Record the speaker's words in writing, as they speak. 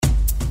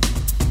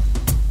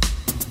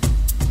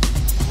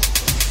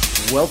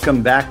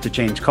Welcome back to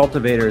Change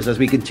Cultivators as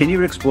we continue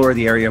to explore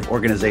the area of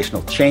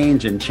organizational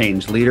change and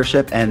change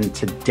leadership. And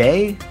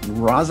today,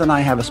 Roz and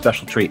I have a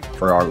special treat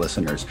for our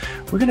listeners.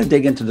 We're going to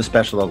dig into the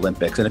Special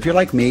Olympics. And if you're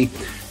like me,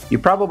 you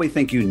probably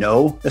think you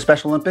know the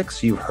Special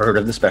Olympics. You've heard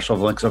of the Special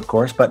Olympics, of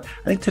course, but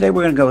I think today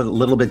we're going to go a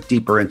little bit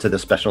deeper into the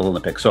Special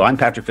Olympics. So I'm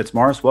Patrick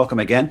Fitzmaurice. Welcome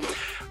again.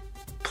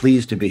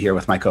 Pleased to be here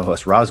with my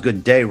co-host, Roz.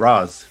 Good day,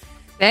 Roz.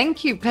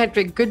 Thank you,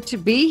 Patrick. Good to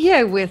be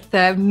here with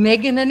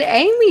Megan and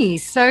Amy.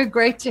 So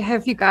great to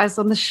have you guys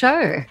on the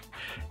show.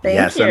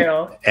 Thank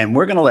you. And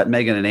we're going to let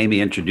Megan and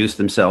Amy introduce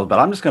themselves, but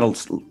I'm just going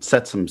to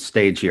set some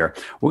stage here.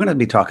 We're going to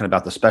be talking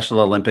about the Special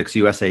Olympics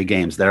USA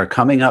Games that are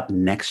coming up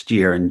next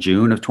year in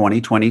June of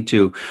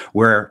 2022,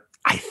 where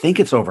I think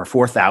it's over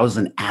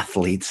 4,000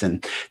 athletes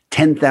and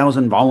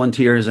 10,000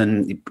 volunteers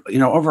and,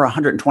 over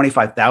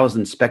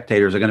 125,000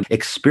 spectators are going to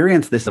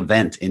experience this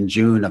event in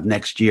June of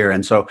next year.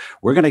 And so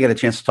we're going to get a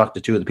chance to talk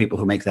to two of the people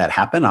who make that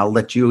happen. I'll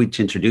let you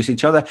each introduce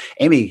each other.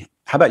 Amy,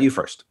 how about you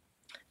first?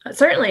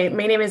 Certainly.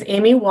 My name is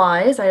Amy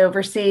Wise. I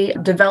oversee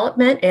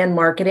development and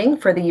marketing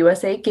for the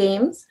USA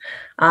Games.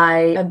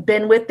 I have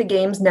been with the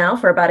Games now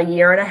for about a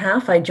year and a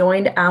half. I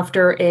joined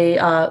after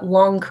a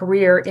long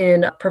career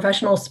in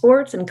professional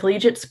sports and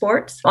collegiate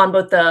sports on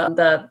both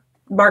the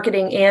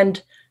marketing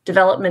and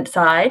development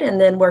side,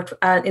 and then worked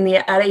in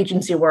the ad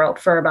agency world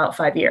for about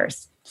 5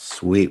 years.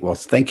 Sweet. Well,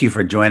 thank you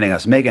for joining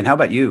us. Megan, how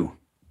about you?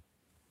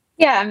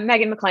 Yeah, I'm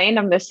Megan McLean.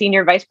 I'm the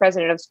Senior Vice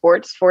President of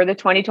Sports for the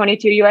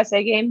 2022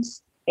 USA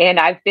Games. And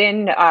I've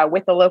been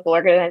with the local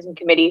organizing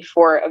committee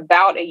for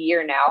about a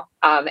year now,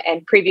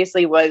 and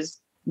previously was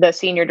the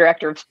Senior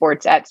Director of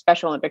Sports at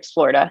Special Olympics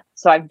Florida.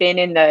 So I've been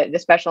in the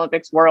Special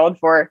Olympics world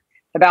for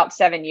about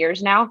 7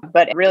 years now,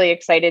 but really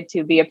excited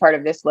to be a part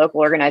of this local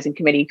organizing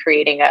committee,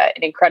 creating an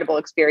incredible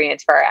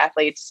experience for our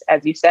athletes,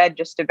 as you said,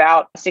 just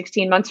about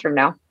 16 months from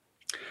now.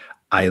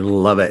 I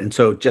love it. And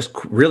so just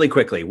really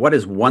quickly, what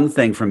is one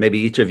thing from maybe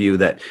each of you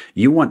that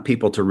you want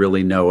people to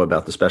really know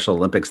about the Special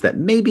Olympics that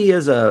maybe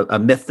is a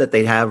myth that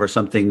they have or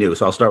something new?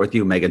 So I'll start with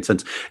you, Megan,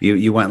 since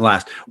you went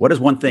last. What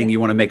is one thing you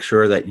want to make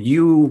sure that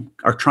you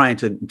are trying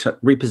to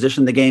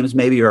reposition the games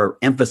maybe or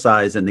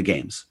emphasize in the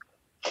games?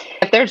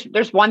 If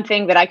there's one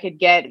thing that I could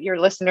get your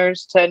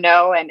listeners to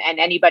know and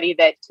anybody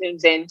that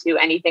tunes into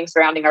anything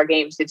surrounding our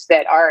games, it's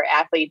that our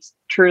athletes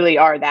truly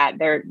are that.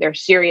 They're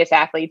serious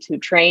athletes who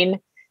train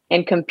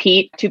and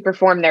compete to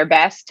perform their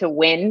best, to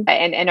win,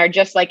 and are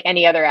just like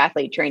any other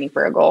athlete training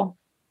for a goal.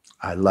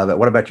 I love it.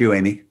 What about you,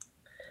 Amy?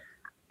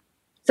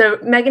 So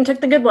Megan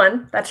took the good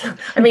one.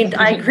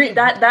 I agree.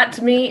 That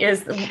to me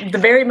is the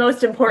very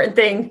most important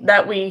thing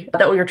that we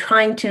are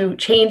trying to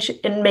change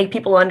and make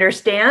people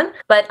understand.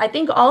 But I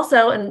think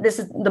also, and this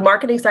is the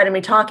marketing side of me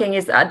talking,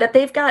 is that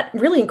they've got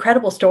really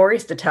incredible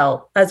stories to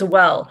tell as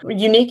well.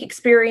 Unique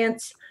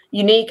experience,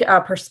 unique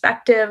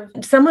perspective.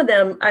 Some of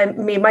them,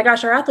 my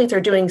gosh, our athletes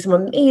are doing some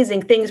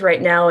amazing things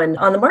right now. And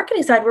on the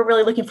marketing side, we're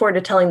really looking forward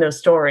to telling those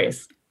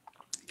stories.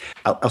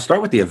 I'll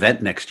start with the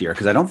event next year,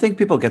 because I don't think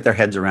people get their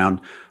heads around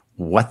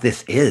what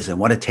this is and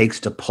what it takes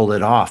to pull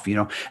it off.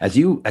 As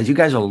you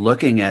guys are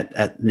looking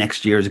at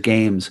next year's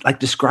games,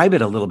 describe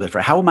it a little bit.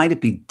 For how might it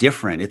be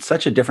different? It's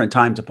such a different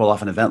time to pull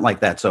off an event like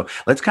that. So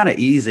let's kind of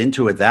ease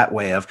into it that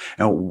way of,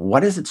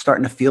 what is it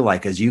starting to feel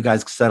like as you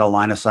guys set a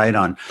line of sight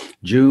on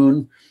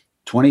June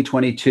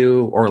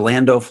 2022,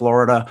 Orlando,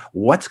 Florida?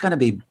 What's going to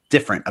be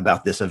different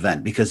about this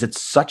event? Because it's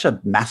such a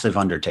massive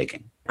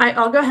undertaking.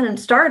 I'll go ahead and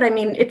start.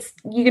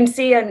 You can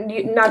see,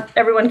 and not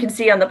everyone can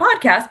see on the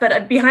podcast,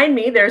 but behind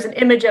me, there's an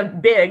image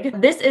of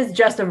big. This is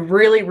just a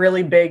really,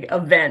 really big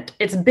event.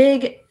 It's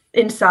big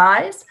in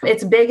size.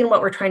 It's big in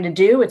what we're trying to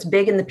do. It's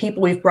big in the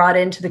people we've brought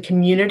into the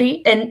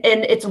community. And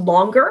it's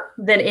longer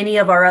than any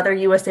of our other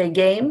USA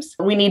Games.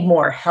 We need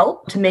more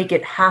help to make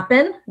it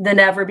happen than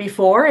ever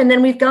before. And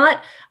then we've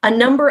got a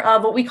number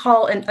of what we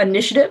call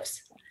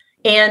initiatives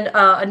and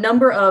a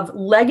number of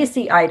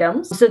legacy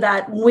items so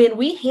that when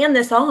we hand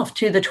this off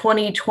to the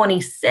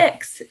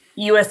 2026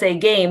 USA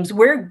Games,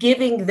 we're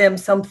giving them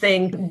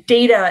something,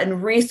 data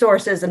and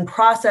resources and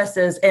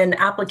processes and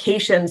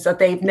applications that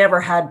they've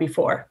never had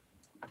before.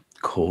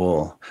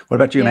 Cool. What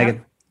about you,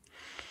 Megan?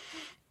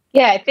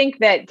 Yeah, I think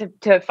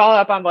that to follow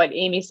up on what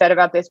Amy said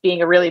about this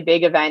being a really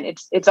big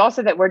event, it's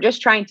also that we're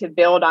just trying to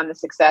build on the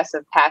success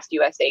of past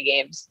USA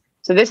Games.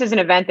 So this is an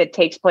event that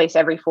takes place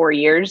every 4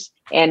 years,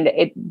 and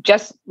it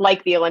just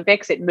like the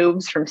Olympics, it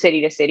moves from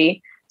city to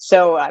city.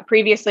 So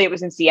previously it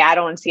was in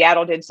Seattle, and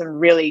Seattle did some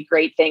really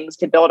great things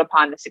to build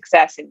upon the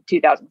success in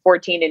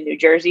 2014 in New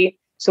Jersey.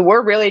 So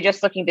we're really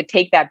just looking to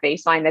take that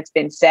baseline that's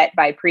been set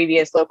by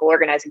previous local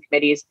organizing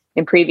committees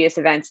in previous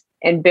events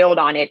and build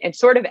on it and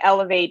sort of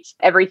elevate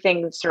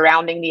everything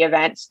surrounding the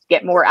events,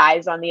 get more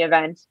eyes on the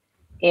event,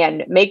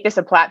 and make this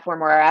a platform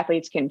where our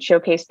athletes can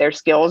showcase their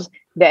skills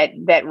that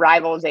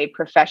rivals a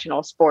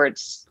professional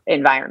sports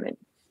environment.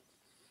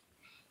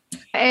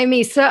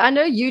 Amy, so I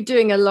know you're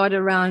doing a lot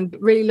around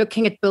really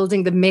looking at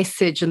building the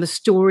message and the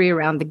story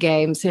around the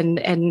games. And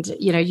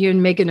you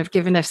and Megan have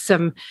given us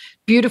some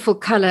beautiful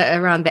color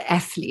around the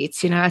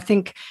athletes. I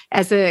think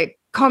as a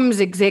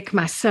comms exec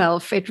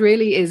myself, it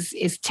really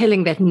is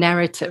telling that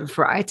narrative,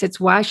 right? It's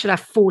why should I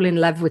fall in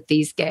love with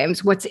these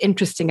games? What's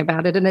interesting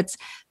about it? And it's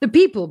the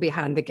people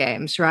behind the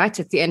games, right?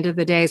 At the end of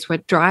the day is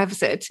what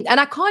drives it. And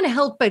I can't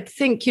help but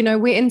think,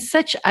 we're in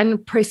such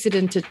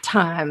unprecedented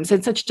times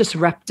and such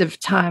disruptive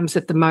times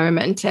at the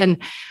moment.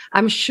 And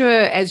I'm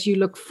sure as you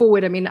look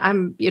forward, I mean,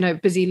 I'm,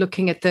 busy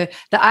looking at the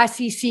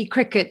ICC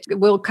Cricket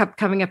World Cup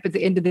coming up at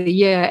the end of the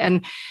year.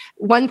 And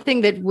one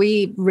thing that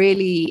we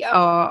really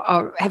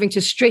are having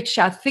to stretch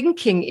our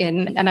thinking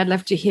in, and I'd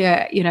love to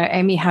hear,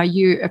 Amy, how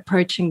you're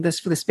approaching this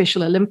for the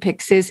Special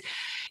Olympics, is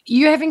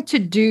you're having to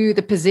do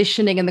the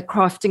positioning and the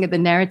crafting of the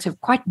narrative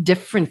quite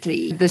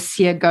differently this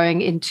year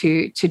going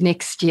into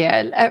next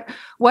year.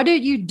 What are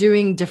you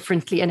doing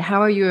differently and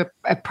how are you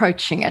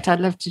approaching it? I'd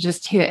love to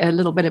just hear a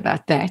little bit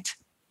about that.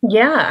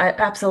 Yeah,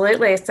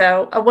 absolutely.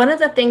 So one of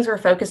the things we're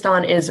focused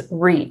on is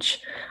reach.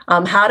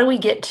 How do we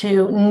get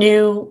to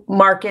new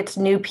markets,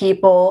 new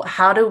people?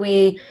 How do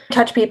we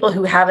touch people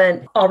who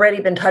haven't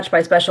already been touched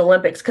by Special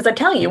Olympics? Because I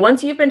tell you,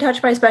 once you've been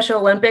touched by Special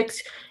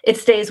Olympics, it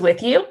stays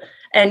with you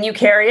and you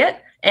carry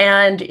it.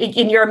 And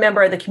you're a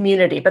member of the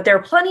community. But there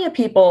are plenty of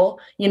people,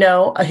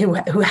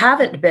 who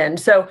haven't been.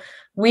 So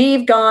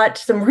we've got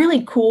some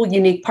really cool,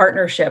 unique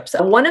partnerships.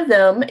 One of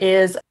them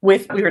is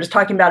we were just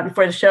talking about it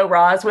before the show,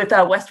 Roz, with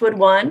Westwood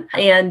One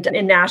and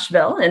in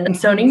Nashville and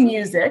Sony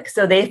Music.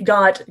 So they've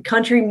got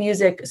country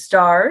music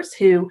stars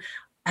who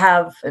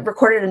have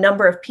recorded a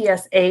number of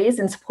PSAs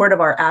in support of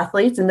our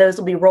athletes. And those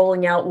will be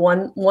rolling out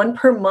one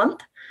per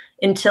month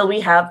until we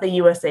have the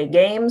USA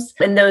Games.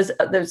 And those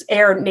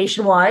air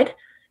nationwide.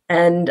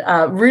 And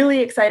really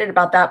excited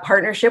about that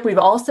partnership. We've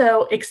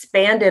also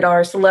expanded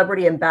our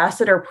celebrity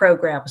ambassador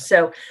program.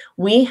 So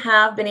we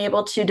have been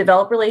able to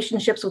develop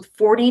relationships with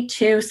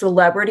 42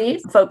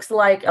 celebrities, folks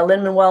like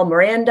Lin-Manuel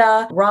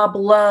Miranda, Rob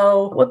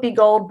Lowe, Whoopi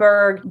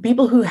Goldberg,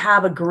 people who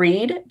have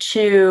agreed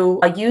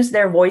to use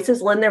their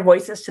voices, lend their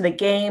voices to the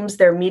games,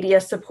 their media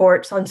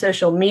supports on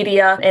social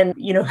media, and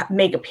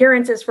make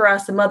appearances for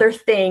us, some other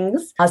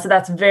things. So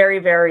that's very,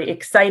 very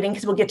exciting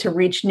because we'll get to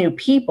reach new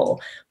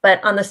people.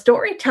 But on the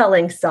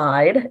storytelling side,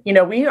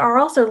 we are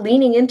also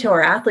leaning into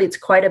our athletes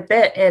quite a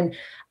bit. And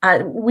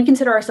we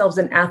consider ourselves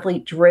an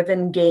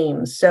athlete-driven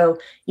game. So,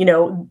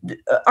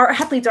 our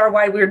athletes are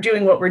why we're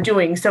doing what we're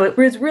doing. So it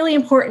was really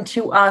important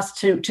to us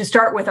to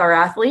start with our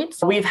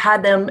athletes. We've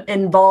had them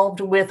involved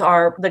with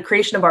the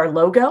creation of our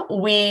logo.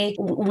 We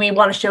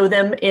want to show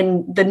them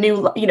in the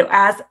new,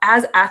 as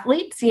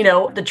athletes,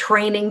 the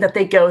training that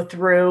they go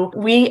through.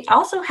 We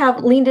also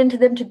have leaned into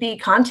them to be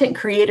content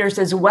creators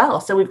as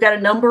well. So we've got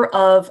a number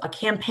of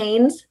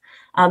campaigns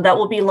that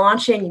will be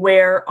launching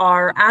where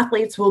our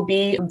athletes will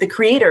be the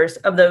creators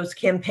of those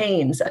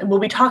campaigns. We'll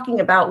be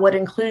talking about what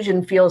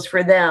inclusion feels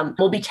for them.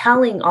 We'll be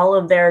telling all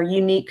of their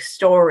unique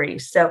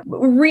stories. So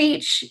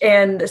reach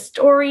and the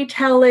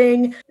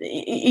storytelling,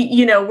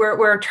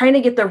 we're trying to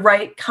get the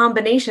right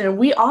combination. And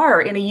we are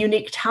in a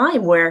unique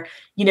time where,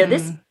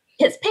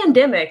 this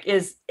pandemic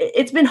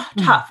it's been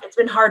tough. It's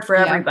been hard for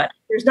everybody.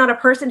 There's not a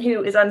person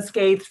who is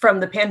unscathed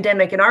from the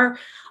pandemic. And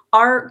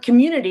our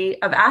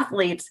community of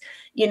athletes,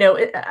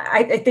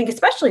 I think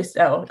especially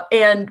so.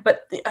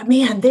 But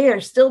man, they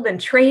have still been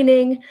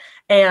training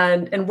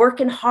and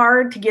working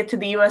hard to get to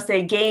the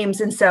USA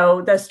Games. And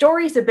so the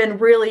stories have been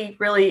really,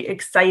 really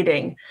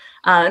exciting.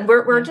 And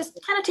we're just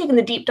kind of taking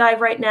the deep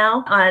dive right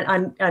now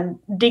on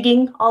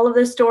digging all of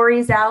those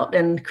stories out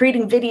and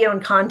creating video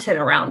and content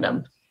around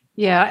them.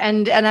 Yeah.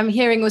 And I'm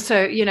hearing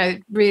also,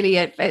 really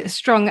a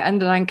strong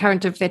underlying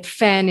current of that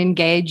fan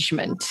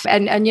engagement.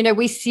 And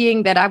we're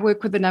seeing that. I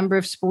work with a number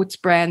of sports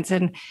brands,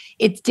 and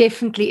it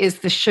definitely is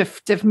the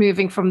shift of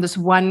moving from this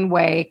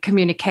one-way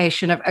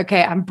communication of,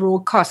 okay, I'm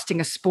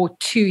broadcasting a sport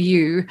to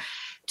you,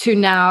 to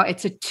now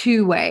it's a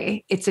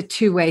two-way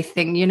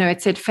thing.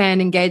 It's that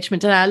fan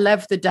engagement. And I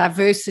love the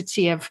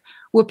diversity of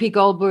Whoopi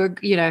Goldberg,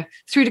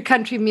 through to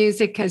country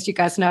music. As you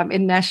guys know, I'm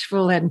in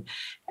Nashville and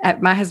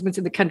my husband's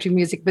in the country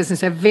music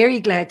business. I'm very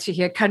glad to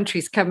hear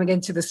countries coming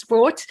into the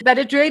sport. But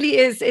it really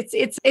is,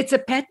 it's a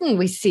pattern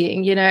we're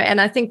seeing,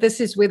 and I think this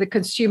is where the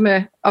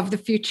consumer of the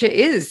future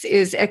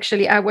is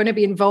actually, I want to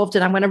be involved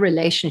and I want a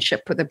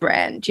relationship with a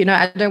brand.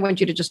 I don't want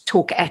you to just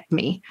talk at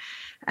me.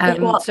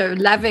 So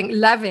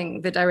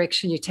loving the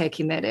direction you're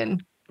taking that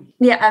in.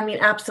 Yeah, I mean,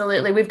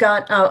 absolutely. We've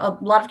got a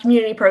lot of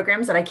community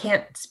programs that I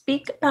can't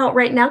speak about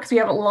right now because we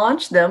haven't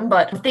launched them,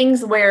 but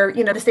things where,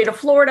 the state of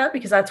Florida,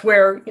 because that's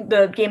where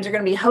the games are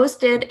going to be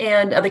hosted,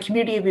 and the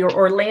community of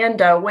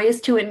Orlando,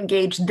 ways to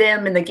engage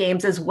them in the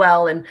games as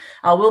well. And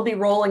we'll be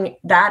rolling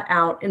that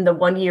out in the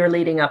 1 year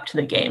leading up to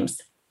the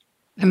games.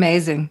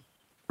 Amazing.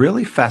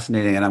 Really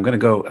fascinating. And I'm going to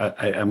go,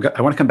 I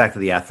want to come back to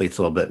the athletes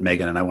a little bit,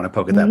 Megan, and I want to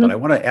poke at that, but I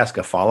want to ask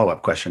a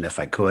follow-up question if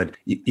I could.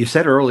 You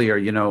said earlier,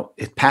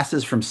 it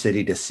passes from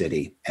city to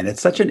city, and it's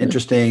such an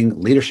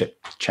interesting leadership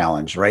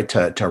challenge, right?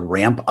 To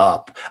ramp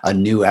up a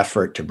new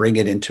effort, to bring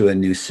it into a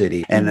new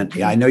city. And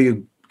I know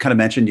you kind of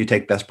mentioned you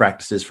take best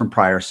practices from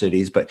prior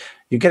cities, but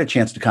you get a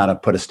chance to kind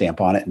of put a stamp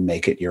on it and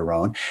make it your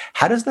own.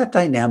 How does that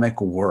dynamic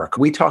work?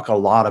 We talk a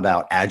lot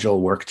about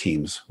agile work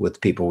teams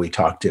with people we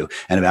talk to,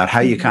 and about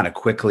how you kind of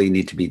quickly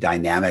need to be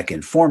dynamic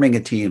in forming a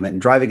team and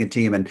driving a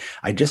team. And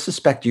I just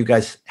suspect you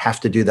guys have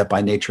to do that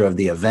by nature of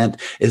the event.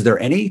 Is there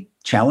any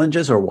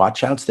challenges or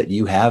watch outs that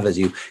you have as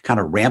you kind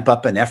of ramp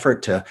up an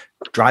effort to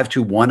drive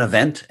to one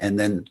event and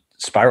then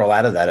spiral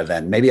out of that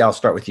event? Maybe I'll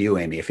start with you,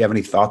 Amy, if you have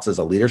any thoughts as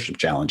a leadership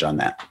challenge on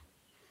that.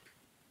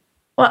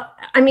 Well,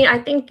 I mean, I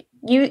think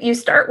you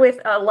start with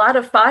a lot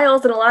of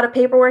files and a lot of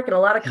paperwork and a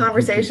lot of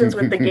conversations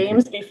with the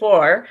games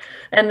before,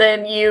 and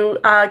then you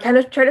kind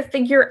of try to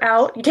figure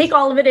out, you take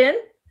all of it in,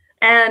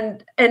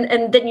 and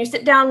then you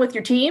sit down with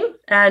your team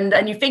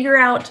and you figure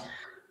out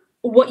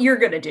what you're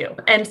going to do.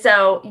 And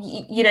so,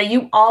 you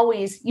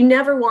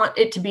never want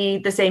it to be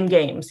the same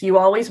games. You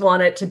always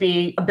want it to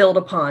be a build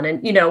upon.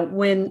 And,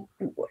 when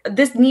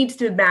this needs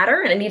to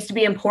matter and it needs to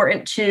be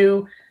important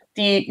to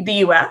the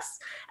US.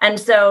 And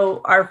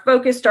so our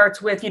focus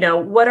starts with,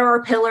 what are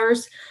our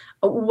pillars?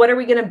 What are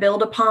we going to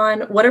build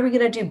upon? What are we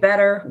going to do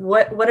better?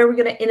 What are we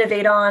going to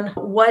innovate on?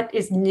 What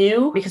is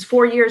new? Because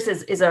 4 years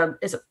is a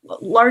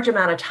large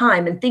amount of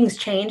time, and things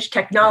change.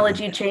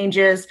 Technology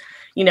changes.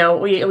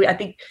 I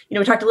think,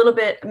 we talked a little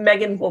bit,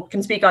 Megan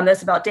can speak on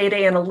this, about data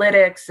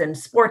analytics and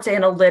sports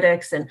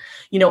analytics and,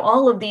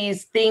 all of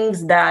these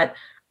things that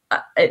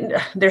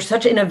there's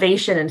such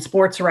innovation in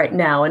sports right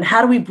now. And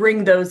how do we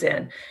bring those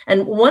in?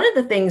 And one of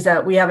the things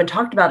that we haven't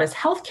talked about is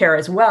healthcare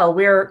as well.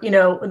 We're,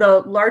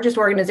 the largest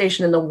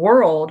organization in the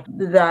world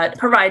that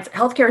provides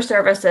healthcare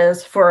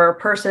services for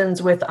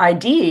persons with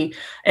ID.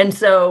 And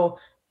so,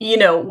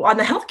 on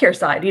the healthcare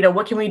side,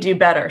 what can we do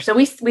better? So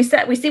we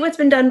see what's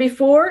been done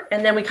before,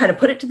 and then we kind of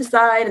put it to the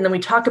side, and then we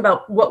talk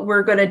about what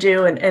we're going to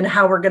do and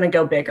how we're going to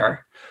go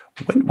bigger.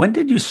 When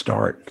did you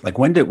start? Like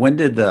when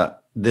did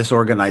this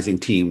organizing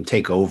team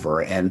take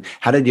over, and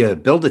how did you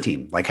build a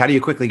team? Like, how do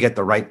you quickly get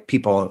the right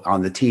people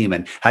on the team,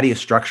 and how do you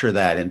structure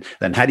that? And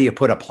then how do you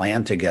put a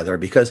plan together?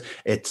 Because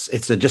it's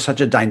just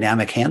such a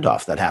dynamic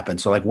handoff that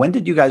happens. So like, when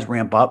did you guys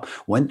ramp up?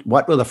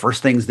 What were the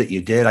first things that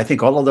you did? I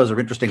think all of those are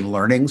interesting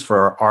learnings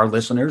for our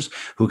listeners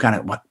who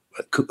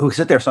who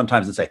sit there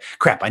sometimes and say,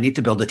 crap, I need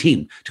to build a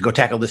team to go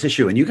tackle this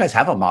issue. And you guys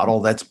have a model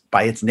that's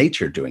by its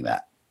nature doing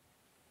that.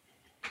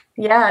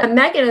 Yeah, and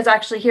Megan is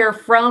actually here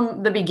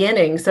from the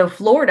beginning. So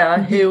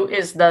Florida, who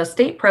is the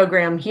state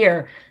program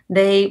here,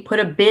 they put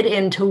a bid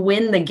in to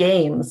win the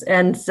games.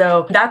 And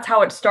so that's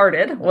how it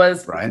started,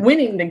 was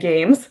winning the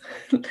games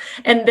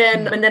and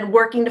then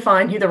working to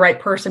find who the right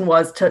person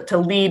was to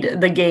lead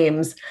the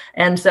games.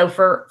 And so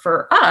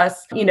for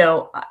us,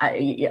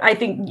 I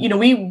think,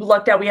 we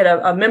lucked out. We had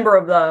a member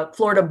of the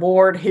Florida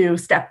board who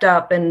stepped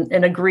up and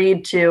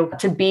agreed to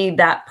be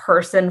that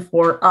person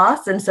for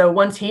us. And so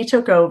once he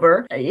took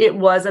over, it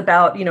was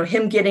about,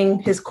 him getting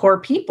his core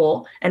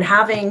people and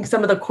having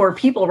some of the core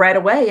people right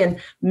away. And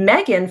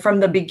Megan, from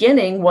the beginning,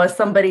 was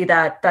somebody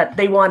that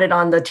they wanted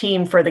on the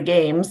team for the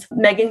games.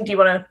 Megan, do you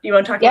want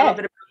to talk a little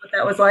bit about what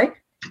that was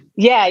like?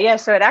 Yeah.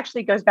 So it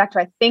actually goes back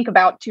to, I think,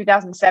 about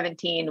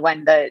 2017,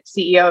 when the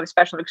CEO of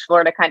Special Olympics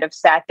Florida kind of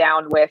sat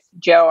down with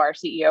Joe, our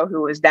CEO,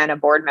 who was then a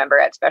board member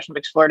at Special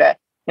Olympics Florida.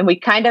 And we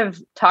kind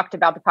of talked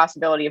about the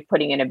possibility of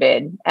putting in a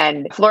bid.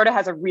 And Florida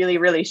has a really,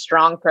 really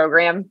strong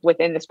program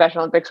within the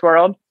Special Olympics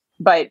world.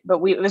 But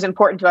it was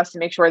important to us to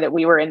make sure that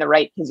we were in the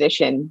right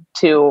position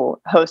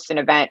to host an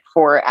event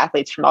for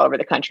athletes from all over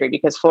the country,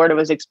 because Florida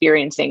was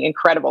experiencing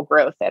incredible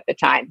growth at the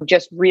time,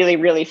 just really,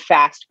 really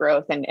fast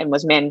growth, and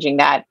was managing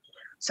that.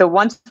 So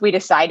once we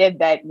decided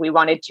that we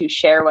wanted to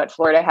share what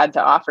Florida had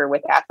to offer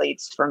with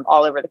athletes from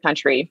all over the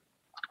country,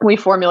 we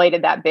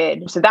formulated that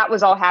bid. So that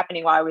was all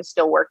happening while I was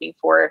still working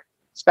for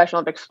Special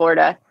Olympics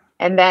Florida.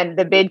 And then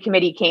the bid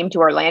committee came to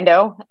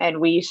Orlando, and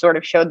we sort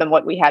of showed them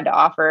what we had to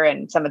offer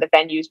and some of the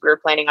venues we were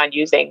planning on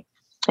using.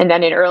 And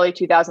then in early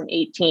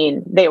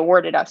 2018, they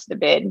awarded us the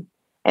bid.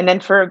 And then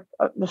for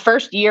the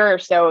first year or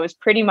so, it was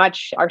pretty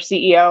much our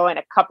CEO and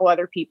a couple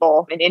other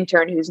people, an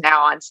intern who's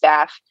now on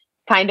staff,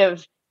 kind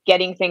of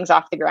getting things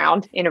off the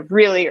ground in a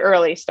really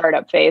early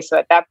startup phase. So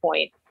at that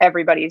point,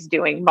 everybody's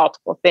doing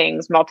multiple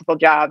things, multiple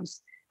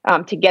jobs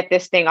to get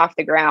this thing off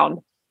the ground.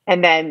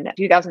 And then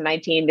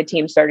 2019, the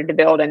team started to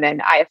build, and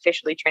then I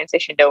officially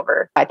transitioned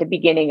over at the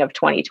beginning of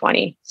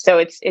 2020. So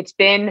it's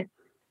been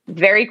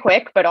very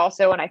quick, but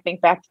also when I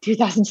think back to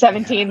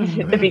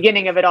 2017, the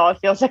beginning of it all, it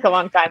feels like a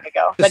long time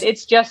ago. But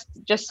it's just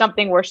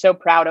something we're so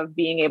proud of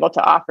being able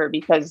to offer,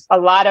 because a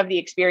lot of the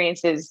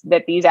experiences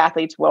that these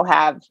athletes will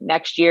have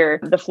next year,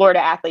 the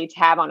Florida athletes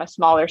have on a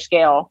smaller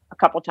scale a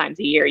couple times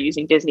a year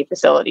using Disney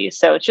facilities.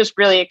 So it's just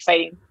really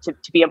exciting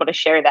to be able to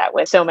share that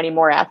with so many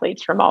more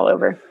athletes from all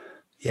over.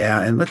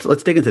 Yeah. And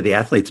let's dig into the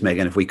athletes,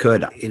 Megan, if we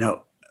could.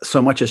 so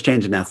much has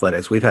changed in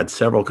athletics. We've had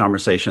several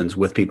conversations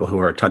with people who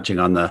are touching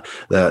on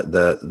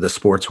the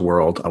sports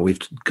world. We've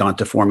gone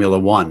to Formula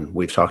One.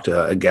 We've talked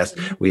to a guest.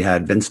 We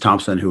had Vince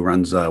Thompson, who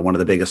runs one of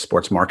the biggest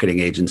sports marketing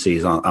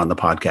agencies on the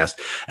podcast.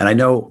 And I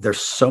know there's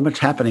so much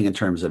happening in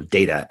terms of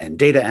data and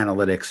data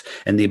analytics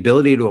and the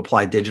ability to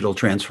apply digital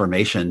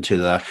transformation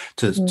to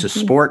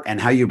sport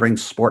and how you bring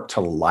sport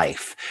to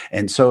life.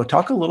 And so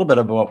talk a little bit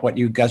about what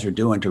you guys are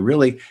doing to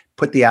really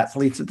put the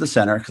athletes at the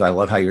center, because I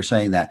love how you're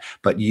saying that,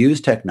 but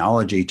use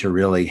technology to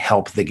really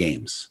help the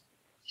games.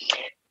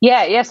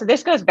 Yeah. So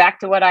this goes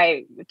back to what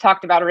I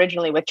talked about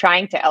originally with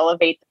trying to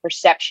elevate the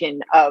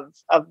perception of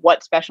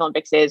what Special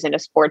Olympics is in a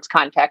sports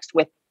context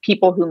with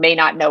people who may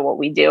not know what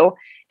we do,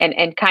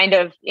 and kind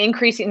of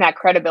increasing that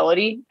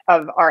credibility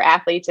of our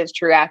athletes as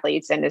true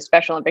athletes and the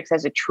Special Olympics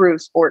as a true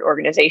sport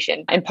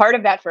organization. And part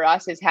of that for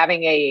us is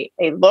having a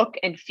look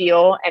and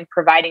feel and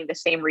providing the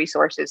same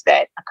resources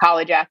that a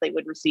college athlete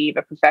would receive,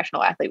 a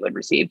professional athlete would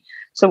receive.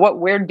 So what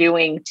we're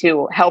doing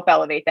to help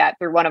elevate that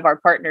through one of our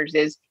partners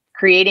is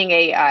creating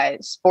a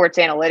sports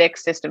analytics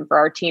system for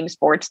our team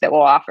sports that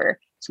we'll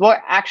offer. So we'll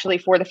actually,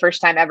 for the first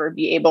time ever,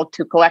 be able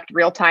to collect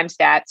real-time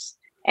stats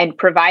and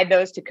provide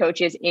those to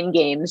coaches in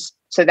games.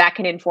 So that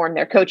can inform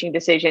their coaching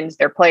decisions,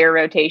 their player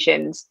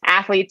rotations.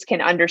 Athletes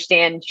can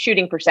understand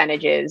shooting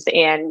percentages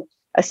and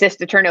assist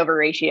to turnover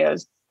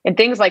ratios and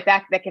things like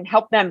that can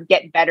help them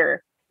get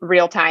better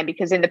real time.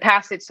 Because in the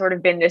past, it's sort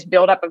of been this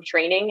buildup of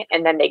training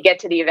and then they get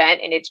to the event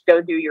and it's go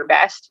do your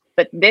best.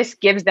 But this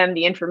gives them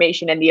the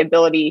information and the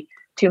ability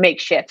to make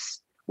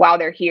shifts while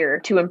they're here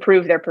to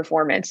improve their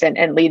performance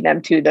and lead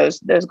them to those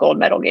gold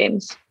medal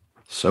games.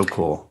 So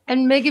cool.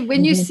 And Megan,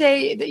 when you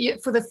say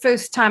that for the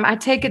first time, I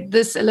take it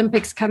this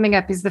Olympics coming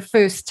up is the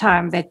first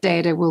time that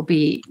data will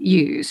be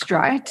used,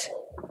 right?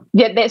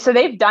 Yeah, so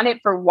they've done it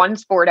for one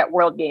sport at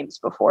World Games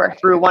before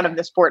through one of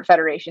the sport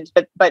federations,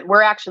 but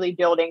we're actually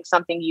building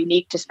something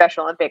unique to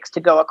Special Olympics to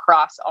go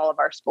across all of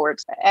our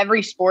sports.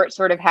 Every sport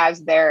sort of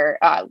has their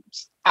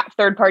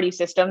third-party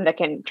system that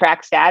can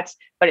track stats,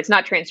 but it's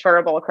not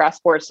transferable across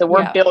sports. So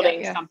we're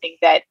building something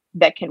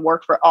that can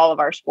work for all of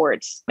our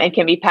sports and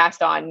can be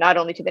passed on not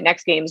only to the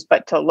next games,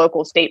 but to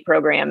local state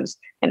programs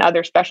and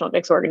other Special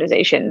Olympics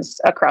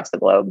organizations across the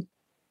globe.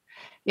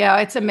 Yeah,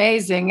 it's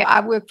amazing. I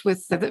worked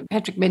with,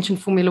 Patrick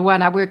mentioned Formula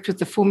One. I worked with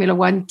the Formula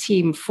One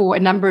team for a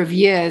number of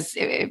years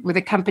with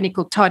a company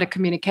called Tata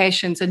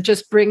Communications and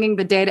just bringing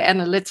the data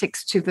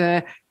analytics to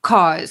the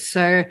cars.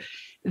 So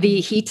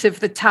the heat of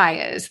the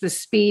tires, the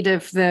speed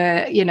of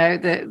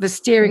the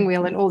steering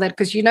wheel and all that.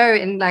 Because,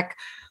 in like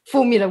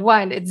Formula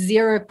One, it's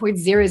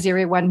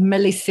 0.001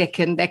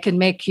 millisecond that can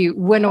make you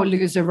win or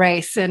lose a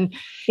race. And,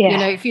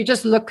 if you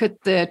just look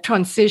at the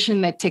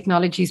transition that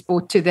technology's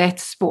brought to that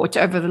sport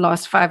over the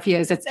last 5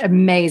 years, it's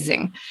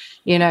amazing,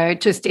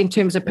 just in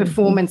terms of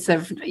performance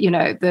of,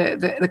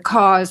 the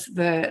cars,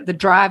 the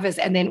drivers,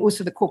 and then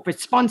also the corporate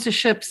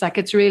sponsorships. Like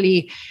it's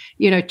really,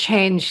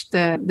 changed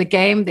the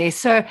game there.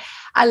 So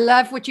I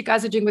love what you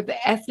guys are doing with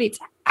the athletes.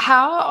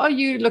 How are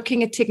you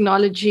looking at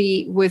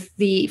technology with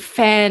the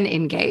fan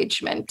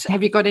engagement?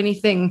 Have you got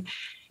anything,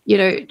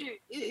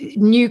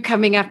 new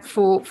coming up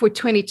for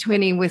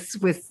 2020 with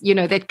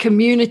that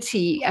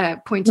community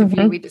point of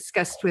view we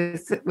discussed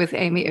with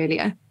Amy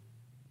earlier?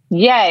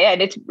 Yeah,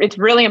 it's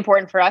really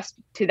important for us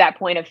to that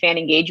point of fan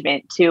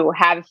engagement to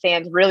have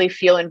fans really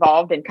feel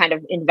involved and kind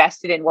of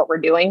invested in what we're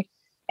doing.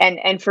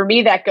 And for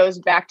me, that goes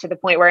back to the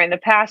point where in the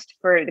past,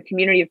 for the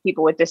community of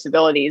people with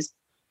disabilities,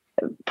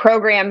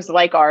 programs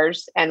like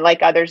ours and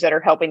like others that are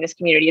helping this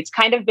community, it's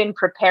kind of been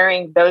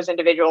preparing those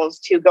individuals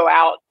to go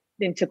out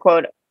into,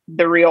 quote,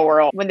 the real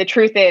world. When the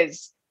truth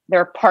is,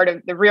 they're part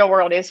of the real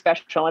world is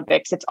Special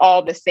Olympics. It's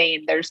all the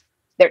same. There's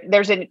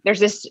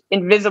this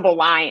invisible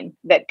line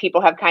that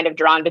people have kind of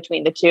drawn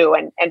between the two.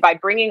 And by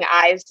bringing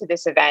eyes to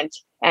this event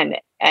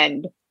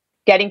and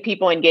getting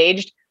people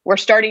engaged, we're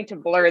starting to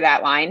blur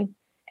that line.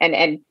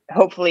 And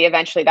hopefully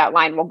eventually that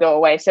line will go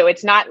away. So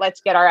it's not,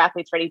 let's get our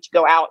athletes ready to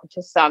go out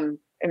into some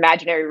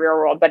imaginary real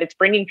world, but it's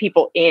bringing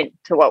people in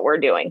to what we're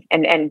doing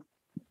and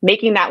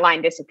making that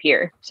line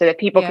disappear so that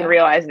people can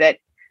realize that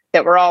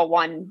we're all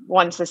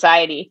one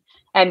society.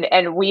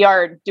 And we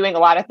are doing a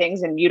lot of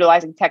things and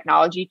utilizing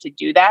technology to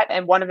do that.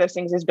 And one of those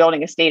things is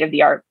building a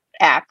state-of-the-art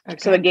app. Okay.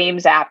 So a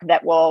games app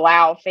that will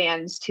allow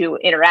fans to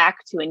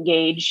interact, to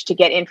engage, to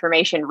get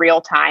information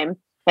real time.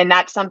 And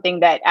that's something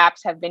that apps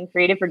have been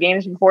created for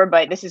games before,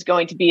 but this is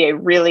going to be a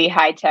really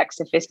high-tech,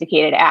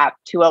 sophisticated app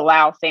to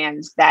allow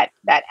fans that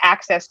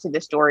access to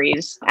the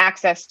stories,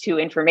 access to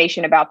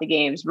information about the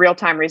games,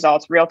 real-time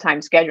results,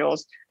 real-time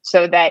schedules,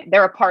 so that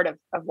they're a part of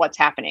what's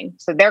happening.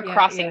 So they're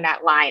crossing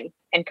that line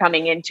and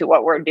coming into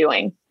what we're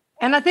doing.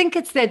 And I think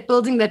it's that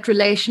building that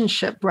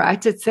relationship,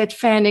 right? It's that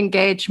fan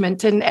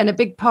engagement. And a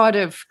big part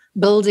of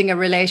building a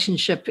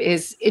relationship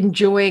is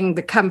enjoying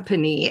the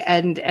company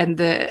and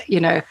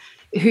the,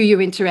 who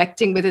you're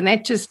interacting with. And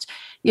that just,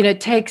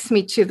 takes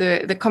me to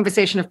the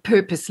conversation of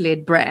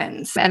purpose-led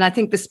brands. And I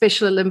think the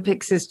Special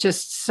Olympics is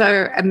just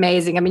so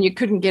amazing. I mean, you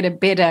couldn't get a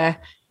better,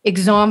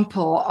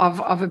 example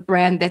of a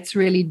brand that's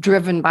really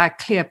driven by a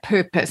clear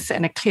purpose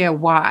and a clear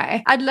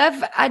why.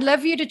 I'd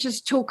love you to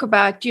just talk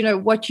about,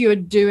 what you're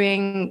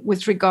doing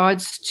with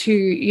regards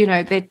to,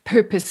 that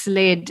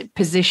purpose-led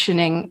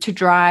positioning to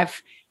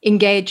drive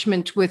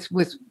engagement with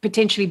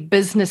potentially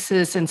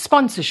businesses and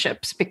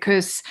sponsorships,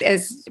 because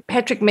as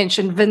Patrick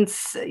mentioned,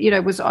 Vince,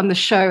 was on the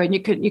show, and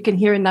you can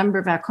hear a number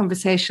of our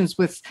conversations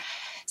with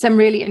some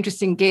really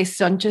interesting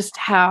guests on just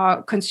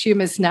how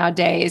consumers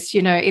nowadays,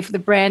 if the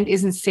brand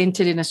isn't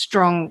centered in a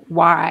strong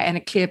why and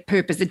a clear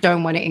purpose, they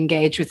don't want to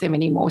engage with them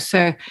anymore.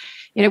 So,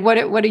 what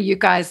are you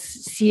guys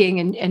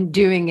seeing and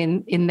doing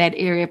in that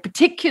area,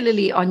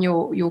 particularly on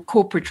your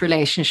corporate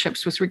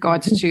relationships with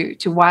regards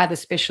to why the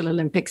Special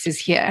Olympics is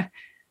here?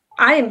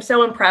 I am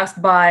so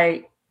impressed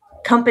by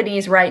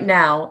companies right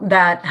now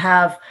that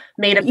have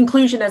made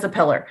inclusion as a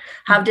pillar,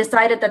 have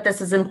decided that this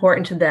is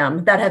important to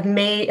them, that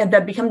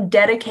have become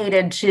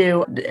dedicated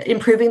to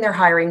improving their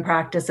hiring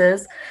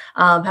practices,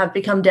 have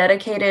become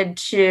dedicated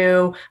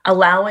to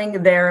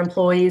allowing their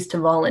employees to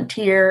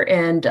volunteer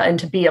and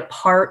to be a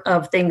part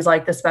of things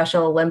like the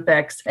Special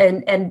Olympics,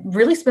 and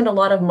really spend a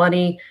lot of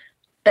money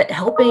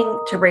helping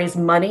to raise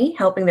money,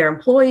 helping their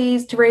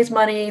employees to raise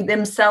money,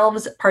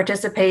 themselves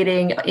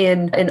participating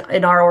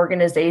in our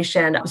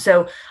organization.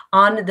 So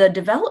on the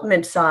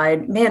development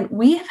side, man,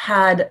 we've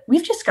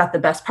just got the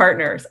best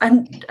partners.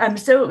 I'm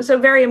so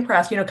very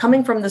impressed,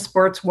 coming from the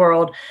sports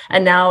world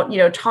and now,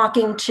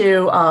 talking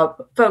to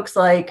folks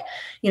like,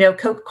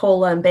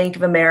 Coca-Cola and Bank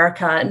of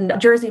America and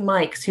Jersey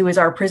Mike's, who is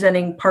our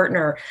presenting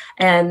partner.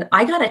 And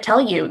I got to tell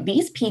you,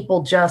 these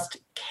people just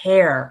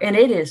care, and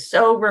it is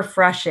so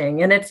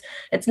refreshing. And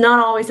it's not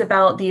always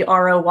about the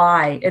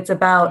ROI. It's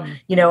about,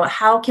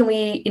 how can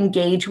we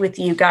engage with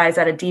you guys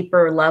at a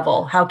deeper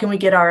level? How can we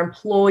get our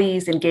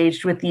employees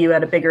engaged with you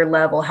at a bigger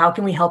level? How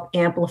can we help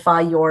amplify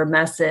your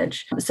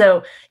message?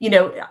 So,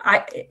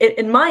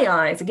 in my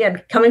eyes,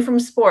 again, coming from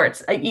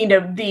sports,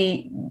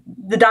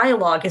 the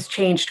dialogue has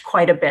changed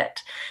quite a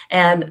bit,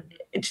 and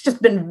it's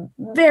just been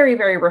very,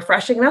 very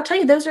refreshing. And I'll tell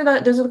you, those are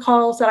the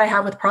calls that I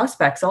have with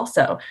prospects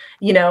also,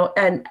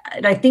 and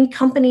I think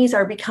companies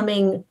are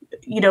becoming,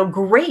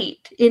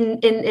 great in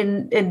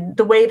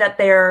the way that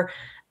they're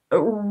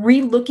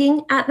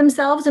re-looking at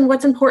themselves and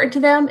what's important to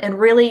them, and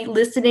really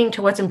listening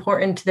to what's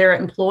important to their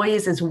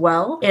employees as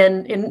well.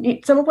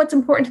 And some of what's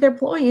important to their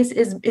employees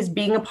is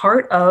being a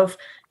part of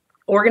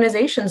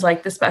organizations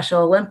like the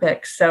Special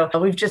Olympics. So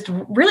we've just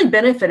really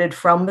benefited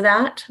from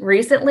that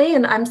recently.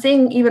 And I'm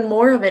seeing even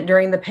more of it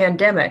during the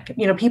pandemic.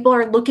 People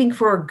are looking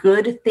for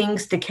good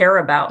things to care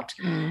about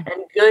and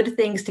good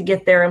things to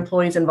get their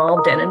employees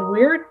involved in. And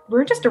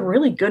we're just a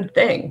really good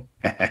thing.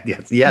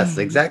 Yes,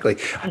 exactly.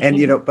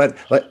 And, but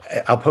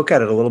I'll poke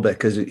at it a little bit,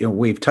 because,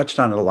 we've touched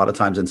on it a lot of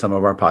times in some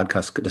of our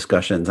podcast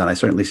discussions, and I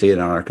certainly see it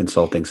on our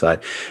consulting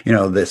side,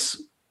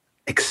 this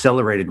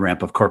accelerated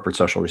ramp of corporate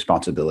social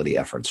responsibility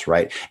efforts,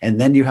 right?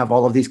 And then you have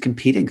all of these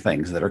competing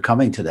things that are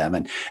coming to them.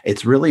 And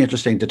it's really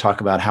interesting to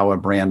talk about how a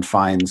brand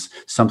finds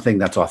something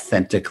that's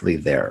authentically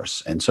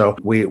theirs. And so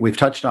we've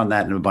touched on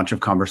that in a bunch of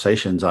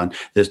conversations on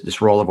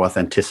this role of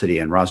authenticity.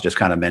 And Roz just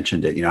kind of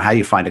mentioned it, how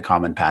you find a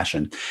common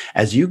passion.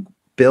 As you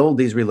build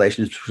these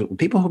relationships with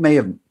people who may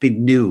have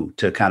been new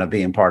to kind of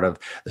being part of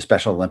the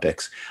Special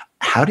Olympics,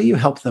 how do you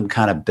help them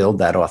kind of build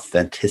that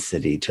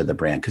authenticity to the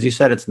brand? Because you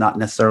said it's not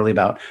necessarily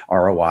about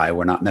ROI.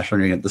 We're not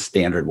necessarily doing it the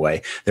standard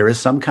way. There is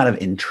some kind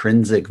of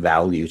intrinsic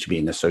value to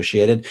being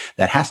associated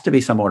that has to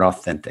be somewhat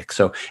authentic.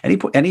 So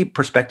any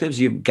perspectives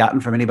you've gotten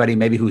from anybody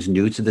maybe who's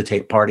new to the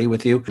tape party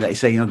with you that you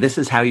say, this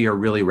is how you're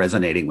really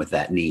resonating with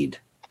that need?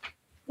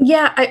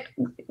 Yeah, I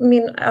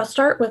mean, I'll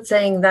start with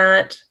saying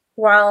that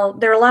while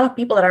there are a lot of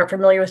people that aren't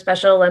familiar with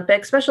Special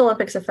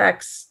Olympics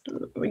affects,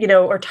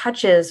 or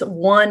touches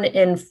 1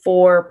 in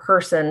 4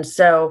 persons.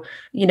 So,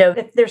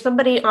 if there's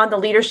somebody on the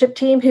leadership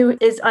team who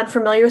is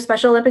unfamiliar with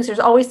Special Olympics, there's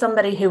always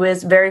somebody who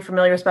is very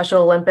familiar with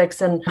Special Olympics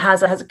and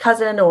has a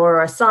cousin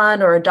or a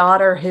son or a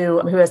daughter who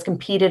has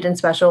competed in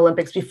Special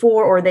Olympics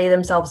before, or they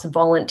themselves have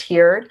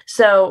volunteered.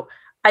 So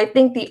I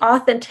think the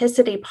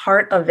authenticity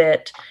part of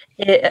it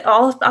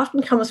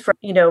often comes from,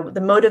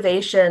 the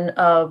motivation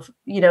of,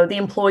 the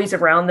employees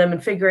around them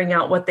and figuring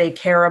out what they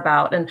care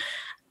about. And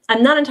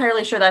I'm not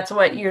entirely sure that's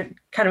what you're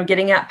kind of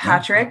getting at,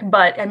 Patrick,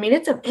 but I mean,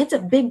 it's a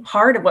big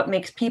part of what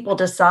makes people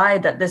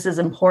decide that this is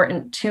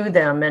important to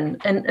them.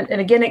 And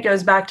again, it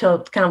goes back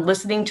to kind of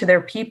listening to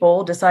their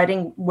people,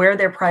 deciding where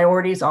their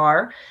priorities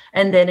are,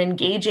 and then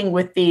engaging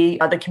with the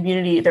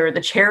community,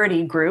 the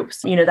charity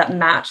groups, that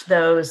match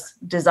those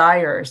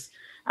desires.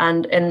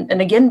 And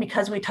again,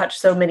 because we touch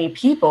so many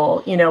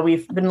people,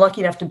 we've been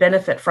lucky enough to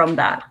benefit from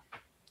that.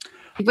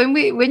 When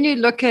you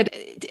look at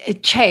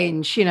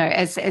change,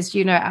 as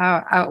you know,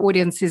 our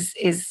audience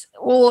is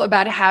all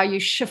about how you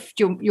shift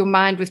your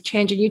mind with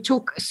change. And you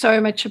talk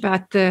so much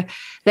about the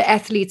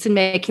athletes and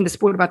making the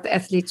sport about the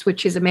athletes,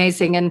 which is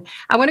amazing. And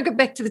I want to go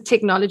back to the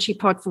technology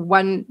part for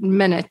 1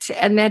 minute.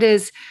 And that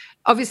is,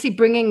 obviously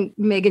bringing,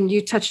 Megan,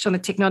 you touched on the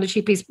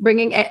technology piece,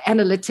 bringing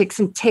analytics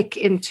and tech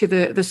into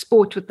the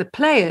sport with the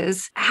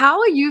players. How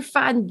are you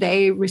find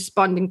they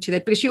responding to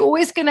that? Because you're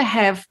always going to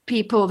have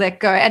people that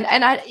go, and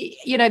I,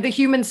 the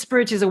human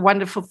spirit is a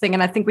wonderful thing.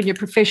 And I think when you're a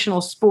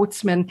professional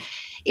sportsman,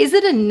 is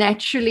it a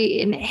naturally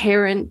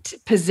inherent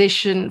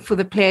position for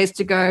the players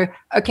to go,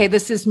 okay,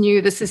 this is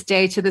new, this is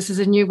data, this is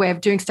a new way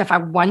of doing stuff, I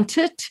want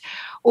it?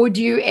 Or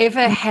do you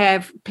ever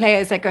have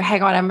players that go,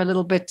 hang on, I'm a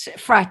little bit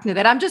frightened of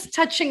that? I'm just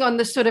touching on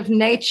the sort of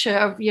nature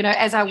of,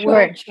 as our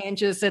world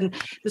changes and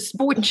the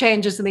sport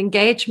changes and the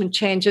engagement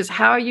changes.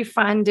 How are you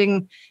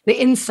finding the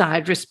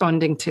inside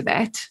responding to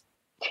that?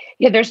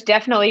 Yeah, there's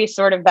definitely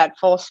sort of that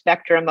full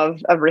spectrum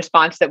of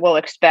response that we'll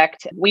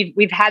expect.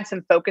 We've had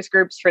some focus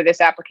groups for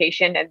this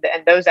application, and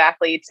those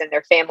athletes and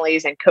their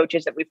families and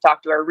coaches that we've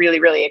talked to are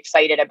really, really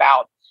excited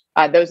about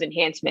those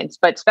enhancements.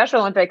 But Special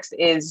Olympics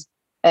is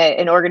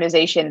an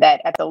organization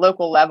that at the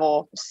local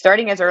level,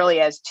 starting as early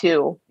as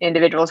 2,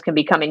 individuals can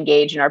become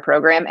engaged in our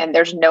program, and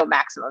there's no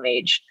maximum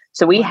age.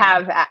 So we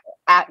have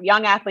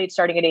young athletes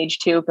starting at age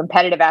 2,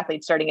 competitive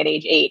athletes starting at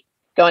age 8,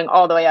 going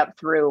all the way up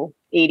through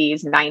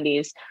 80s,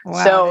 90s.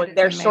 Wow, so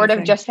there's amazing. Sort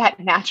of just that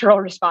natural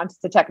response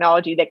to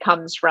technology that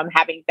comes from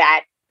having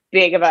that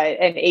big of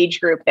an age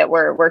group that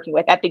we're working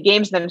with. At the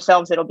games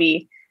themselves, it'll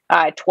be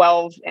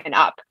 12 and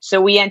up.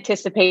 So we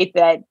anticipate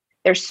that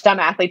there's some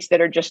athletes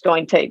that are just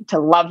going to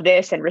love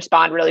this and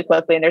respond really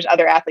quickly. And there's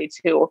other athletes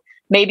who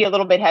may be a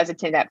little bit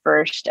hesitant at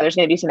first. There's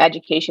going to be some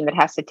education that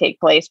has to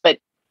take place, but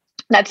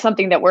that's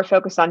something that we're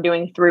focused on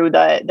doing through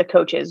the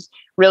coaches,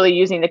 really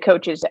using the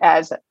coaches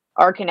as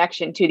our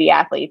connection to the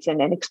athletes and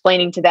then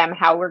explaining to them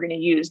how we're going to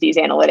use these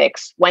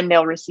analytics, when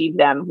they'll receive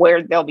them,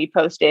 where they'll be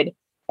posted.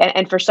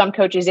 And for some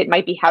coaches, it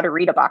might be how to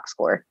read a box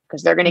score,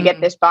 because they're going to get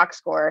this box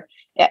score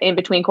in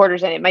between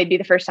quarters, and it might be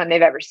the first time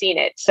they've ever seen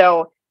it.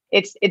 So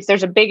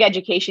there's a big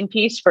education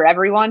piece for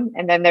everyone.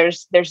 And then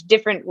there's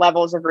different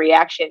levels of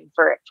reaction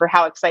for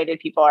how excited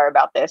people are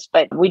about this.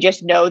 But we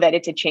just know that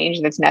it's a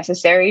change that's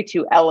necessary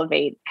to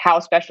elevate how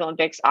Special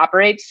Olympics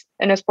operates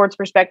in a sports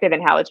perspective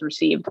and how it's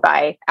received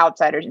by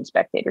outsiders and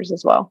spectators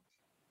as well.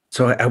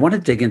 So I want to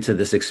dig into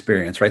this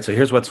experience, right? So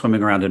here's what's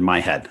swimming around in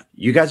my head.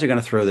 You guys are going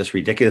to throw this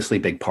ridiculously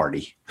big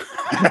party,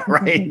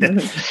 right?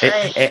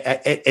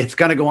 It's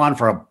going to go on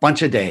for a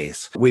bunch of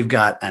days. We've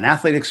got an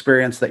athlete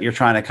experience that you're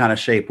trying to kind of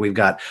shape. We've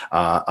got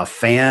a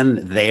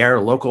fan there,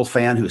 a local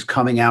fan who's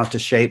coming out to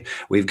shape.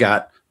 We've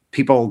got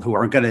people who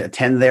aren't going to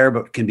attend there,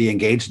 but can be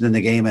engaged in the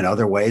game in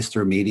other ways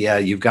through media.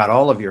 You've got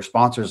all of your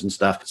sponsors and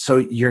stuff. So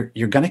you're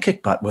going to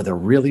kick butt with a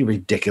really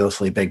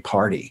ridiculously big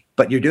party,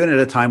 but you're doing it at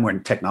a time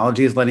when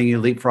technology is letting you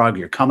leapfrog.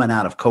 You're coming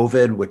out of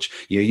COVID, which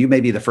you may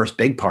be the first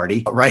big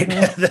party, right?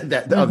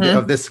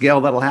 Of this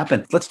scale that'll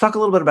happen. Let's talk a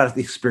little bit about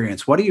the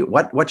experience.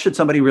 What should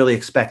somebody really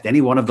expect?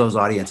 Any one of those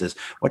audiences,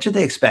 what should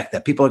they expect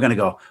that people are going to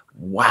go,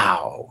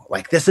 wow,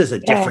 like this is a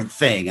different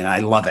thing. And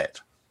I love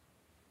it.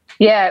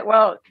 Yeah,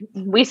 well,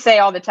 we say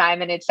all the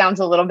time, and it sounds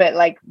a little bit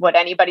like what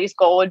anybody's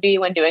goal would be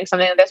when doing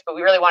something like this, but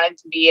we really want it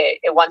to be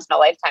a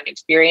once-in-a-lifetime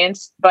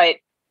experience. But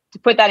to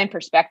put that in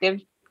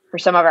perspective for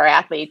some of our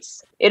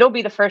athletes, it'll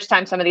be the first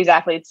time some of these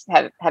athletes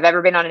have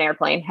ever been on an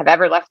airplane, have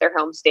ever left their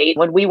home state.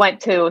 When we went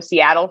to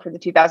Seattle for the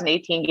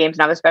 2018 games,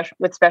 and I was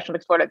with Special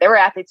Olympics Florida, there were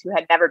athletes who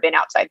had never been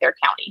outside their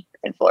county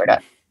in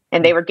Florida,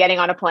 and they were getting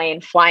on a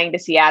plane, flying to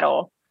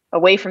Seattle,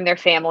 away from their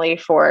family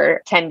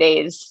for 10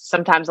 days,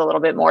 sometimes a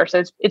little bit more.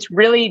 So it's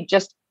really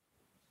just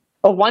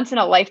a once in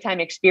a lifetime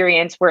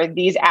experience where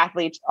these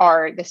athletes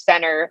are the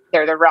center,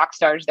 they're the rock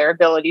stars, their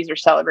abilities are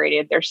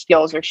celebrated, their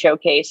skills are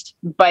showcased.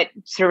 But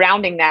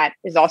surrounding that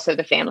is also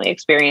the family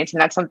experience.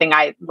 And that's something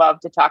I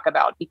love to talk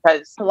about,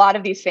 because a lot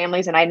of these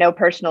families, and I know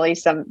personally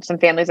some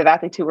families of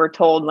athletes who were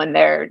told when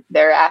their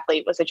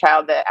athlete was a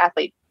child, the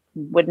athlete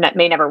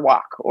may never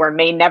walk or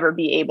may never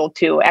be able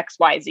to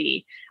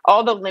XYZ,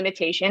 all the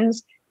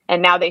limitations.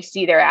 And now they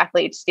see their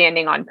athletes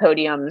standing on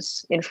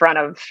podiums in front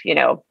of,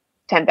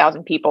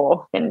 10,000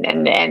 people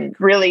and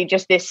really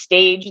just this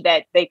stage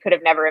that they could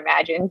have never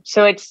imagined.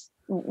 So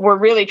we're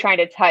really trying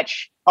to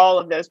touch all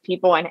of those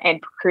people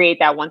and create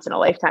that once in a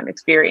lifetime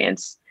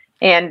experience.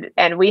 And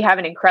we have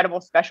an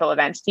incredible special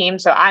events team.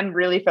 So I'm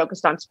really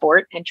focused on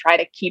sport and try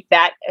to keep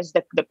that as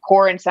the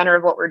core and center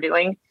of what we're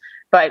doing.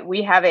 But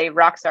we have a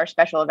rockstar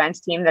special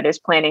events team that is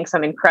planning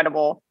some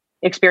incredible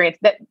experiences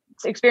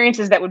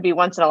that would be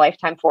once in a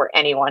lifetime for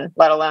anyone,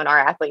 let alone our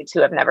athletes who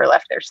have never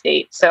left their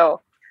state.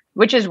 So,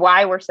 which is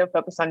why we're so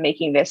focused on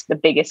making this the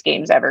biggest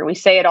games ever. We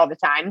say it all the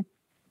time,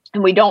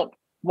 and we don't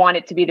want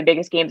it to be the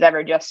biggest games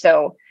ever just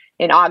so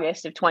in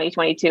August of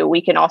 2022,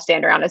 we can all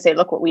stand around and say,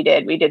 look what we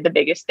did. We did the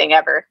biggest thing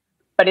ever.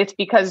 But it's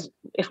because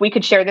if we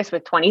could share this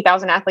with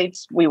 20,000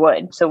 athletes, we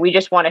would. So we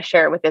just want to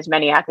share it with as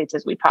many athletes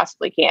as we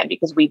possibly can,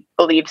 because we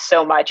believe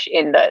so much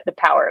in the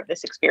power of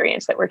this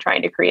experience that we're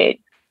trying to create.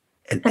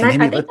 And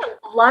I think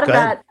a lot of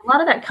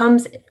that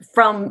comes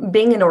from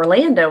being in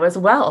Orlando as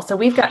well. So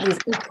we've got these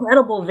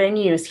incredible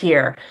venues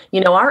here.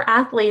 Our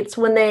athletes,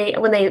 when they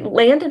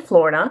land in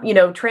Florida,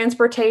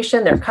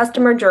 transportation, their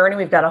customer journey,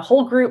 we've got a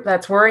whole group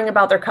that's worrying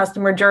about their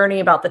customer journey,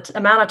 about the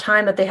amount of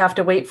time that they have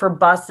to wait for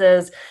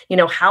buses,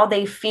 how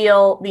they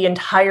feel the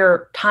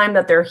entire time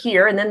that they're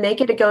here. And then they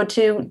get to go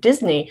to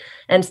Disney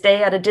and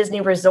stay at a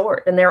Disney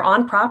resort, and they're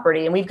on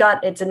property. And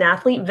it's an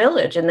athlete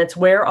village, and that's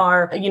where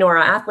our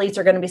athletes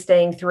are going to be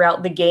staying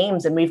throughout the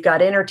games, and we've got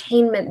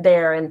entertainment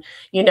there, and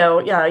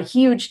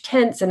huge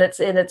tents, and it's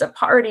a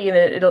party, and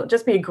it'll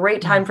just be a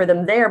great time for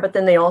them there. But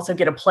then they also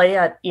get to play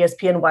at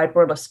ESPN Wide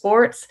World of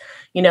Sports.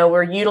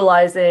 We're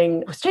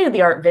utilizing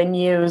state-of-the-art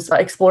venues.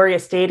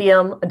 Exploria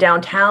Stadium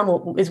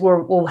downtown is where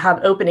we'll have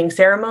opening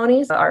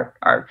ceremonies.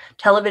 Our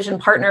television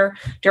partner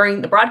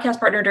the broadcast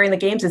partner during the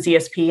games is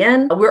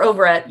ESPN. We're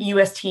over at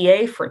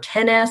USTA for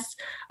tennis.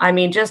 I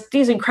mean, just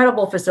these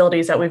incredible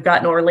facilities that we've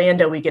got in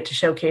Orlando, we get to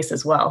showcase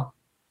as well.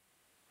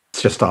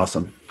 It's just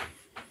awesome.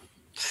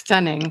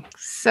 Stunning.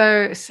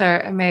 So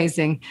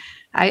amazing.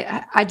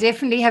 I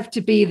definitely have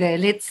to be there.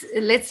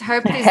 Let's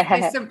hope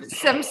there's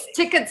some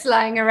tickets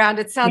lying around.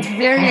 It sounds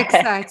very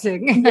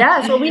exciting.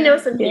 Yes, well, we know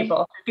some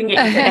people who can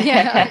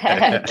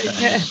get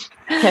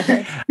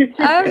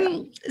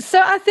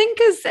so I think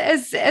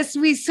as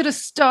we sort of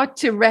start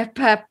to wrap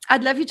up,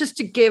 I'd love you just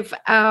to give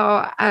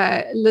our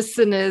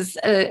listeners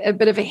a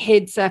bit of a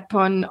heads up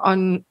on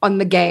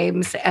the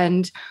games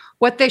and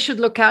what they should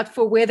look out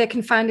for, where they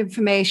can find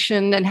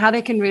information, and how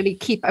they can really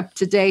keep up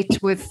to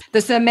date with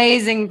this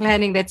amazing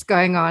planning that's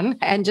going on,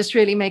 and just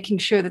really making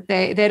sure that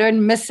they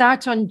don't miss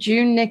out on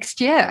June next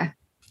year.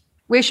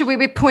 Where should we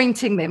be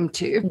pointing them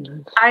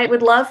to? I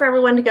would love for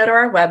everyone to go to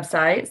our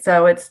website.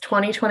 So it's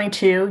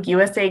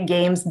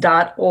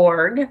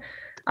 2022usagames.org.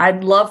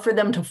 I'd love for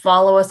them to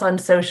follow us on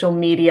social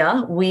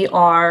media. We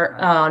are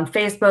on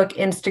Facebook,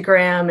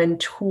 Instagram, and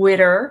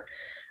Twitter.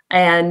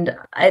 And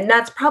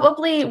that's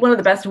probably one of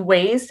the best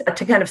ways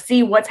to kind of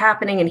see what's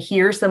happening and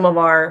hear some of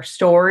our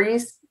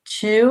stories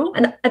too.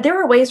 And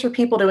there are ways for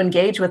people to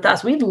engage with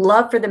us. We'd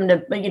love for them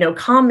to,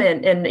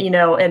 comment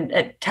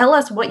and tell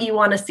us what you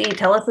want to see.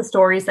 Tell us the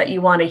stories that you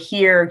want to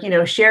hear,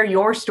 share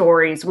your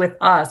stories with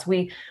us.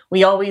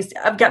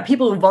 I've got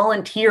people who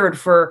volunteered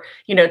for,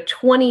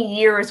 20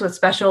 years with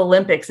Special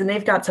Olympics, and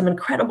they've got some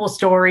incredible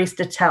stories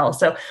to tell.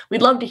 So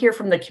we'd love to hear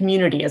from the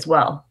community as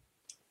well.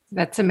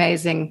 That's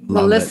amazing.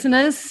 Well,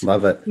 listeners,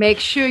 love it. Make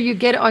sure you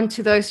get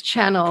onto those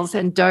channels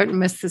and don't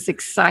miss this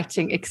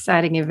exciting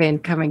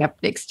event coming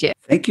up next year.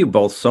 Thank you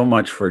both so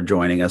much for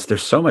joining us.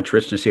 There's so much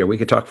richness here. We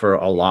could talk for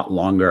a lot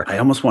longer. I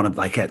almost want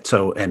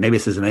to and maybe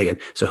this is Megan.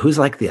 So who's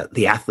like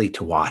the athlete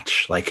to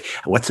watch? Like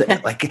what's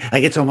it like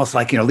it's almost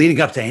like,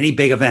 leading up to any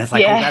big event.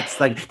 It's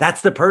like,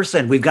 that's the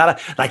person we've got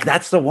to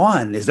that's the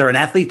one. Is there an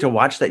athlete to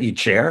watch that you'd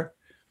share?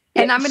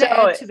 And I'm going to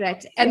add to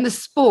that. And the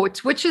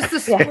sport, which is the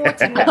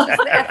sport and which is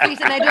the athlete,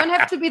 and they don't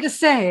have to be the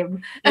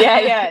same.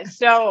 Yeah.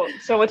 So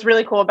what's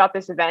really cool about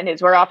this event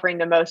is we're offering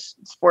the most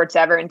sports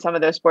ever, and some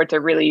of those sports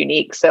are really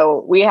unique.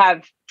 So we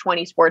have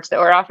 20 sports that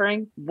we're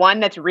offering. One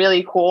that's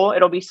really cool,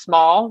 it'll be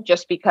small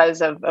just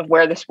because of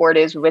where the sport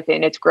is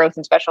within its growth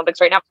in Special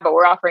Olympics right now, but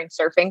we're offering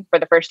surfing for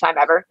the first time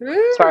ever.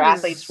 Ooh. So our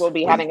athletes will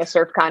be having a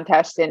surf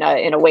contest in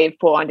a wave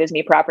pool on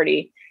Disney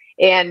property.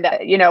 And,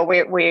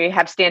 we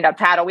have stand-up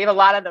paddle. We have a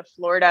lot of the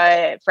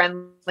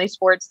Florida-friendly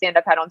sports,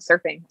 stand-up paddle and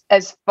surfing.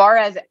 As far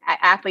as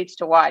athletes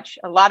to watch,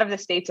 a lot of the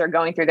states are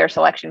going through their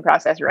selection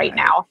process right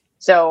now.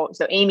 So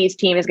Amy's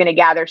team is going to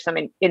gather some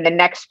in the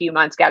next few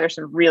months, gather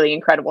some really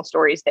incredible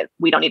stories that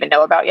we don't even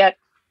know about yet.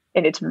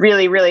 And it's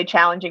really, really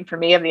challenging for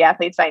me, of the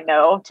athletes I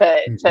know,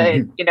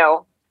 to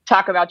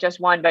talk about just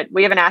one. But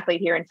we have an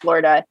athlete here in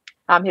Florida.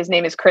 His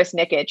name is Chris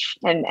Nikic.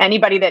 And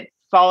anybody that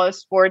follows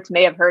sports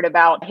may have heard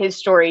about his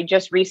story.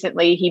 Just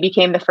recently, he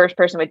became the first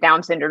person with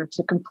Down syndrome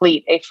to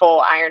complete a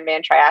full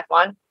Ironman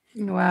triathlon.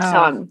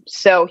 Wow.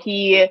 So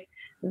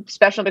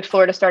Special Olympics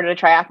Florida started a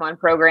triathlon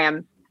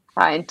program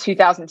in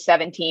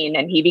 2017,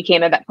 and he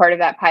became part of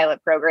that pilot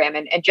program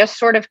and just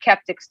sort of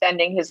kept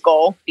extending his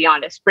goal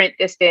beyond a sprint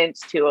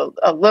distance to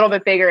a little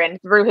bit bigger.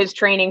 And through his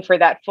training for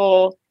that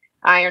full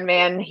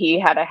Ironman, he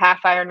had a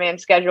half Ironman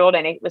scheduled,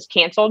 and it was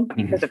canceled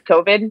because of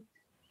COVID.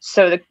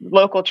 So the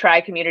local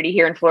tri community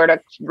here in Florida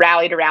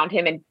rallied around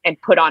him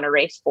and put on a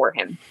race for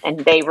him. And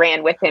they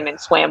ran with him and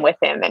swam with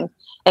him.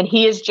 And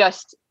he is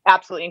just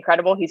absolutely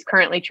incredible. He's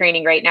currently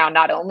training right now,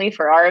 not only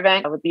for our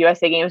event with the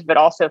USA Games, but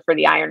also for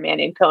the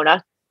Ironman in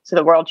Kona. So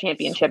the World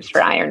Championships for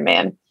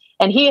Ironman.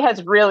 And he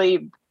has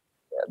really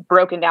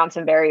broken down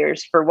some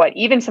barriers for what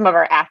even some of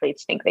our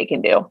athletes think they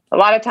can do. A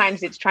lot of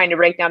times it's trying to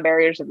break down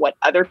barriers of what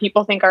other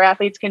people think our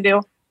athletes can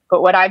do.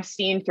 But what I've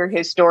seen through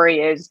his story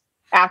is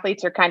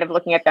athletes are kind of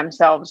looking at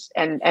themselves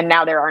and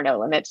now there are no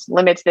limits.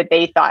 Limits that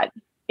they thought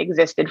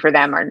existed for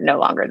them are no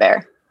longer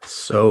there.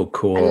 So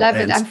cool. I love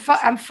it.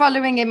 I'm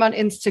following him on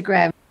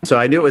Instagram. So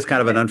I knew it was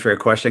kind of an unfair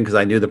question because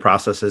I knew the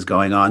process is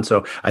going on.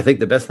 So I think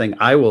the best thing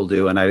I will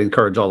do, and I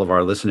encourage all of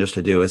our listeners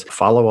to do, is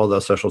follow all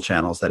those social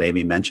channels that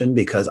Amy mentioned,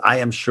 because I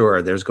am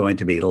sure there's going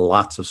to be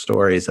lots of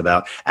stories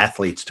about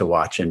athletes to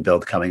watch and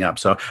build coming up.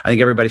 So I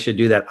think everybody should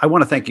do that. I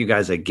want to thank you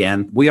guys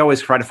again. We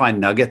always try to find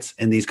nuggets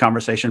in these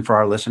conversations for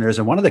our listeners.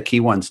 And one of the key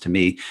ones to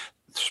me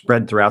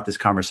spread throughout this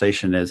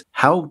conversation is,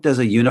 how does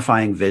a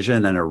unifying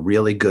vision and a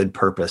really good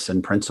purpose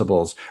and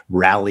principles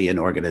rally an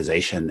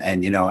organization?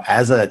 And,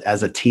 as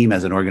a team,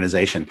 as an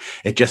organization,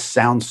 it just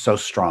sounds so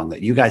strong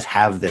that you guys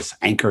have this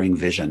anchoring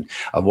vision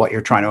of what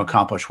you're trying to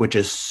accomplish, which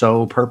is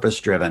so purpose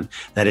driven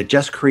that it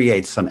just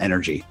creates some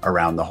energy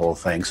around the whole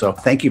thing. So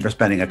thank you for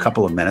spending a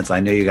couple of minutes. I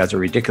know you guys are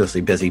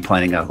ridiculously busy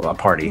planning a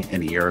party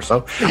in a year or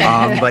so,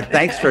 but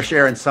thanks for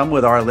sharing some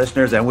with our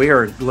listeners. And we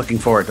are looking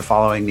forward to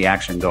following the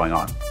action going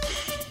on.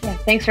 Yeah,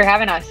 thanks for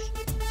having us.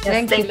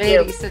 Yes, thank you,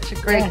 ladies. Such a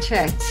great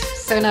chat.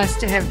 So nice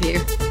to have you.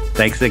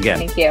 Thanks again.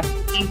 Thank you.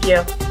 Thank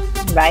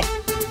you. Bye.